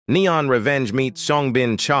Neon Revenge meets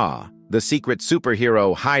Seongbin Cha, the secret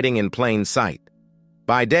superhero hiding in plain sight.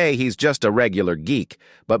 By day, he's just a regular geek,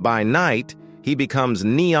 but by night, he becomes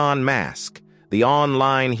Neon Mask, the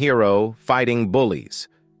online hero fighting bullies.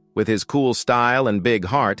 With his cool style and big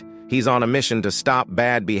heart, he's on a mission to stop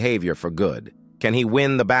bad behavior for good. Can he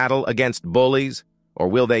win the battle against bullies, or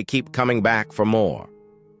will they keep coming back for more?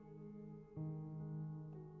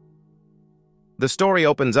 The story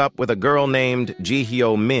opens up with a girl named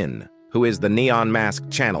Ji-hyo Min, who is the Neon Mask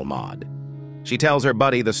channel mod. She tells her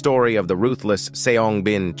buddy the story of the ruthless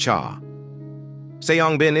Seongbin Cha.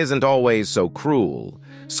 Seongbin isn't always so cruel.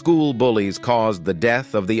 School bullies caused the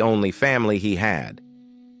death of the only family he had.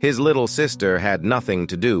 His little sister had nothing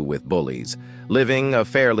to do with bullies, living a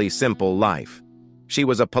fairly simple life. She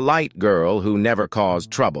was a polite girl who never caused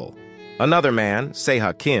trouble. Another man,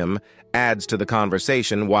 Se-ha Kim, adds to the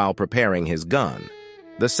conversation while preparing his gun.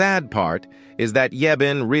 The sad part is that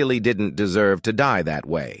Yebin really didn't deserve to die that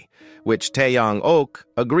way, which Taeyong-ok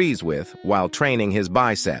agrees with while training his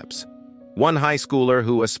biceps. One high schooler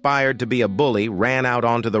who aspired to be a bully ran out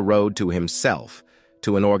onto the road to himself,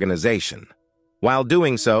 to an organization. While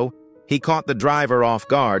doing so, he caught the driver off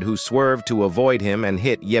guard who swerved to avoid him and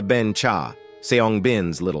hit Seongbin Cha,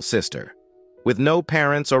 Seongbin's little sister. With no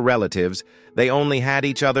parents or relatives, they only had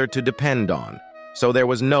each other to depend on, so there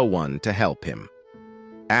was no one to help him.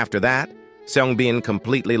 After that, Seongbin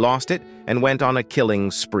completely lost it and went on a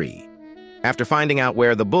killing spree. After finding out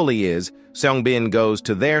where the bully is, Seongbin goes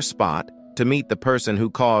to their spot to meet the person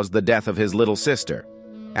who caused the death of his little sister.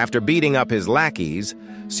 After beating up his lackeys,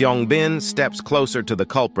 Seongbin steps closer to the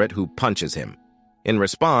culprit who punches him. In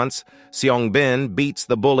response, Seongbin beats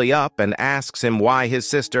the bully up and asks him why his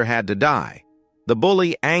sister had to die. The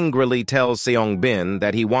bully angrily tells Seongbin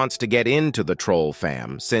that he wants to get into the troll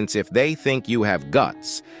fam, since if they think you have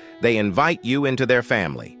guts, they invite you into their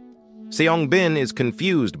family. Seongbin is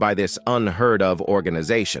confused by this unheard-of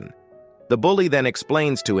organization. The bully then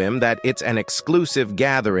explains to him that it's an exclusive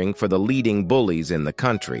gathering for the leading bullies in the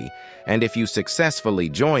country, and if you successfully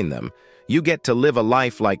join them, you get to live a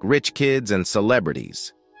life like rich kids and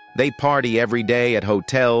celebrities. They party every day at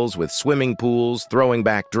hotels with swimming pools, throwing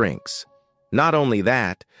back drinks. Not only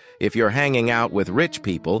that, if you're hanging out with rich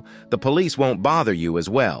people, the police won't bother you as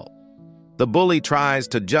well. The bully tries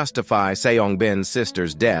to justify Seongbin's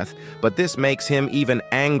sister's death, but this makes him even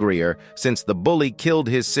angrier since the bully killed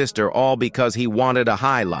his sister all because he wanted a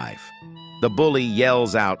high life. The bully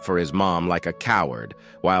yells out for his mom like a coward,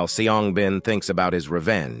 while Seongbin thinks about his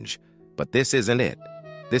revenge. But this isn't it.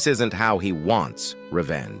 This isn't how he wants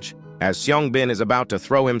revenge. As Seongbin is about to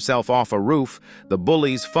throw himself off a roof, the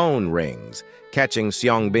bully's phone rings, catching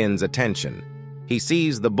Seongbin's attention. He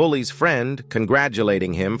sees the bully's friend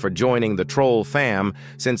congratulating him for joining the troll fam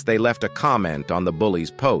since they left a comment on the bully's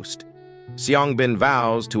post. Seongbin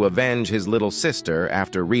vows to avenge his little sister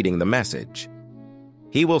after reading the message.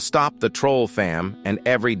 He will stop the troll fam and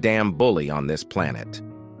every damn bully on this planet.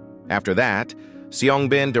 After that,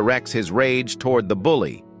 Seongbin directs his rage toward the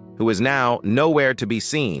bully, who is now nowhere to be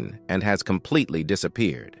seen and has completely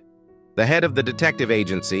disappeared. The head of the detective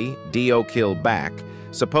agency, D.O. Kill-back,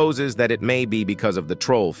 supposes that it may be because of the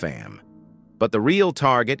troll fam. But the real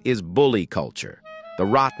target is bully culture, the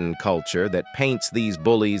rotten culture that paints these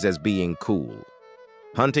bullies as being cool.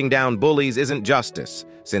 Hunting down bullies isn't justice,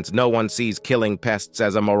 since no one sees killing pests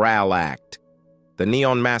as a morale act. The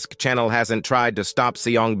Neon Mask channel hasn't tried to stop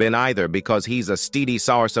Seongbin either because he's a steady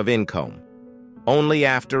source of income. Only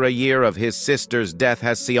after a year of his sister's death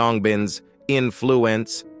has Seongbin's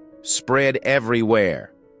influence spread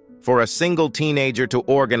everywhere. For a single teenager to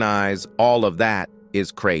organize all of that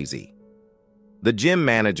is crazy. The gym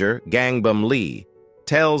manager, Gangbum Lee,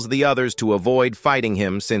 tells the others to avoid fighting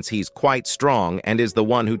him since he's quite strong and is the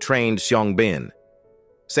one who trained Seongbin.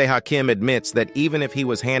 Se-ha Kim admits that even if he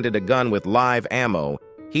was handed a gun with live ammo,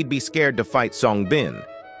 he'd be scared to fight Seongbin.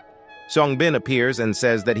 Seongbin appears and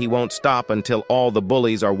says that he won't stop until all the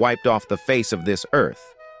bullies are wiped off the face of this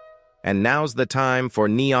earth. And now's the time for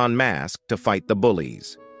Neon Mask to fight the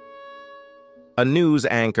bullies. A news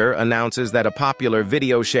anchor announces that a popular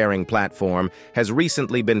video-sharing platform has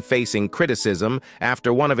recently been facing criticism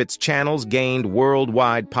after one of its channels gained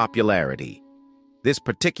worldwide popularity. This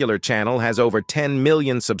particular channel has over 10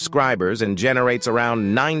 million subscribers and generates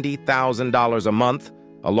around $90,000 a month,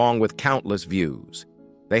 along with countless views.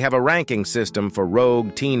 They have a ranking system for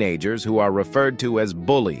rogue teenagers who are referred to as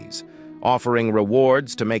bullies, offering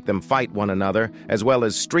rewards to make them fight one another, as well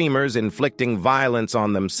as streamers inflicting violence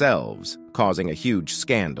on themselves, causing a huge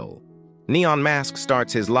scandal. Neon Mask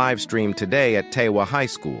starts his live stream today at Taewa High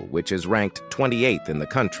School, which is ranked 28th in the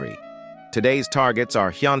country. Today's targets are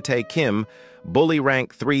Hyuntae Kim, bully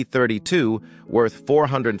rank 332, worth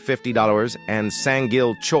 $450, and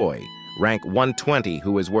Sang-gil Choi, rank 120,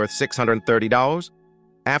 who is worth $630.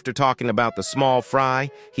 After talking about the small fry,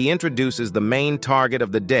 he introduces the main target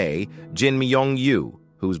of the day, Jin Myung-yu,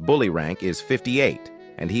 whose bully rank is 58,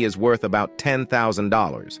 and he is worth about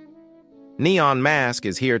 $10,000. Neon Mask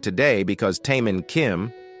is here today because Taemin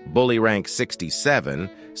Kim, bully rank 67,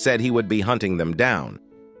 said he would be hunting them down.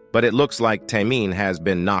 But it looks like Taemin has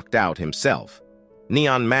been knocked out himself.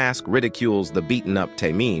 Neon Mask ridicules the beaten-up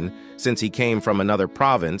Taemin since he came from another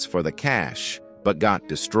province for the cash, but got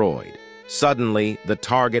destroyed. Suddenly, the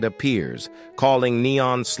target appears, calling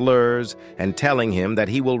Neon slurs and telling him that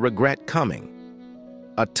he will regret coming.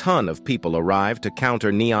 A ton of people arrive to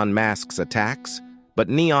counter Neon Mask's attacks, but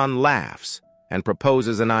Neon laughs and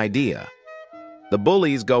proposes an idea. The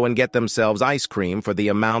bullies go and get themselves ice cream for the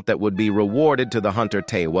amount that would be rewarded to the hunter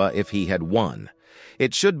Taewa if he had won.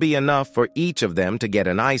 It should be enough for each of them to get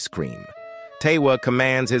an ice cream. Taewa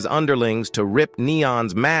commands his underlings to rip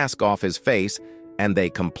Neon's mask off his face, and they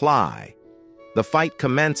comply. The fight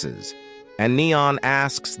commences, and Neon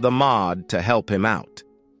asks the mod to help him out.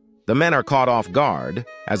 The men are caught off guard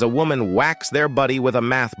as a woman whacks their buddy with a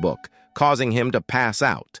math book, causing him to pass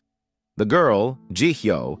out. The girl,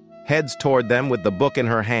 Jihyo, heads toward them with the book in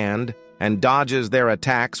her hand and dodges their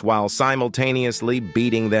attacks while simultaneously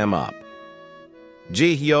beating them up.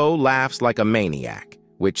 Jihyo laughs like a maniac,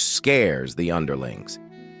 which scares the underlings.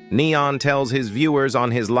 Neon tells his viewers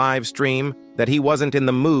on his live stream that he wasn't in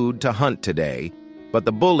the mood to hunt today, but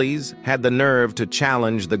the bullies had the nerve to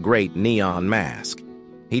challenge the great Neon Mask.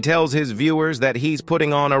 He tells his viewers that he's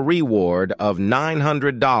putting on a reward of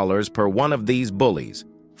 $900 per one of these bullies.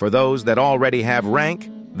 For those that already have rank,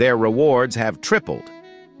 their rewards have tripled.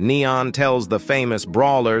 Neon tells the famous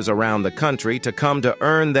brawlers around the country to come to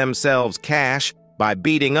earn themselves cash by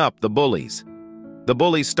beating up the bullies. The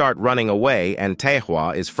bullies start running away, and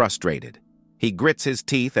Taehwa is frustrated. He grits his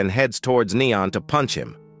teeth and heads towards Neon to punch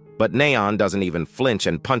him, but Neon doesn't even flinch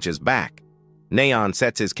and punches back. Neon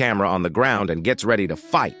sets his camera on the ground and gets ready to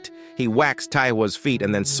fight. He whacks Taehwa's feet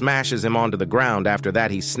and then smashes him onto the ground. After that,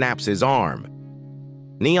 he snaps his arm.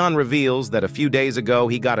 Neon reveals that a few days ago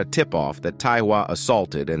he got a tip-off that Taehwa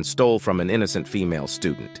assaulted and stole from an innocent female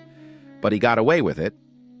student. But he got away with it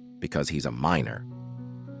because he's a minor.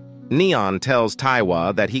 Neon tells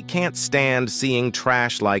Taehwa that he can't stand seeing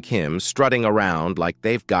trash like him strutting around like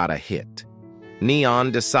they've got a hit.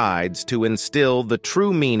 Neon decides to instill the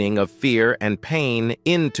true meaning of fear and pain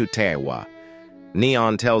into Taehwa.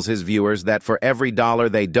 Neon tells his viewers that for every dollar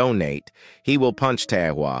they donate, he will punch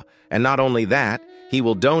Taehwa, and not only that, he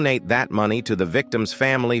will donate that money to the victim's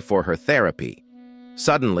family for her therapy.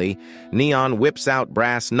 Suddenly, Neon whips out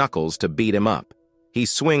brass knuckles to beat him up. He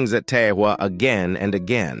swings at Taehwa again and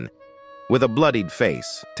again. With a bloodied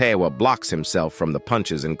face, Taehwa blocks himself from the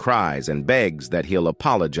punches and cries and begs that he'll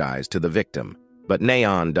apologize to the victim. But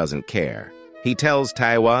Neon doesn't care. He tells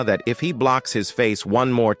Taehwa that if he blocks his face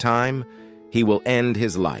one more time, he will end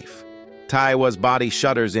his life. Taehwa's body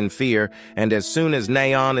shudders in fear, and as soon as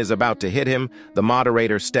Neon is about to hit him, the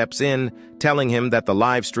moderator steps in, telling him that the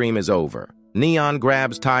live stream is over. Neon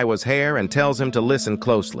grabs Taehwa's hair and tells him to listen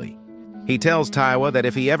closely. He tells Taehwa that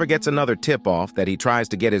if he ever gets another tip-off that he tries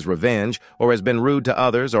to get his revenge or has been rude to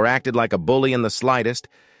others or acted like a bully in the slightest,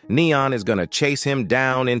 Neon is going to chase him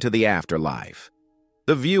down into the afterlife.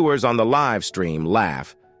 The viewers on the live stream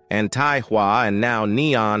laugh, and Taehwa and now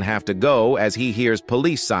Neon have to go as he hears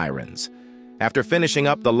police sirens. After finishing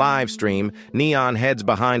up the live stream, Neon heads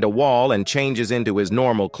behind a wall and changes into his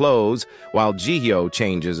normal clothes, while Jihyo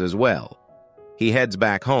changes as well. He heads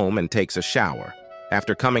back home and takes a shower.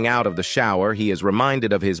 After coming out of the shower, he is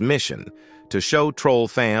reminded of his mission, to show Troll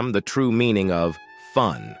Fam the true meaning of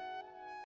fun.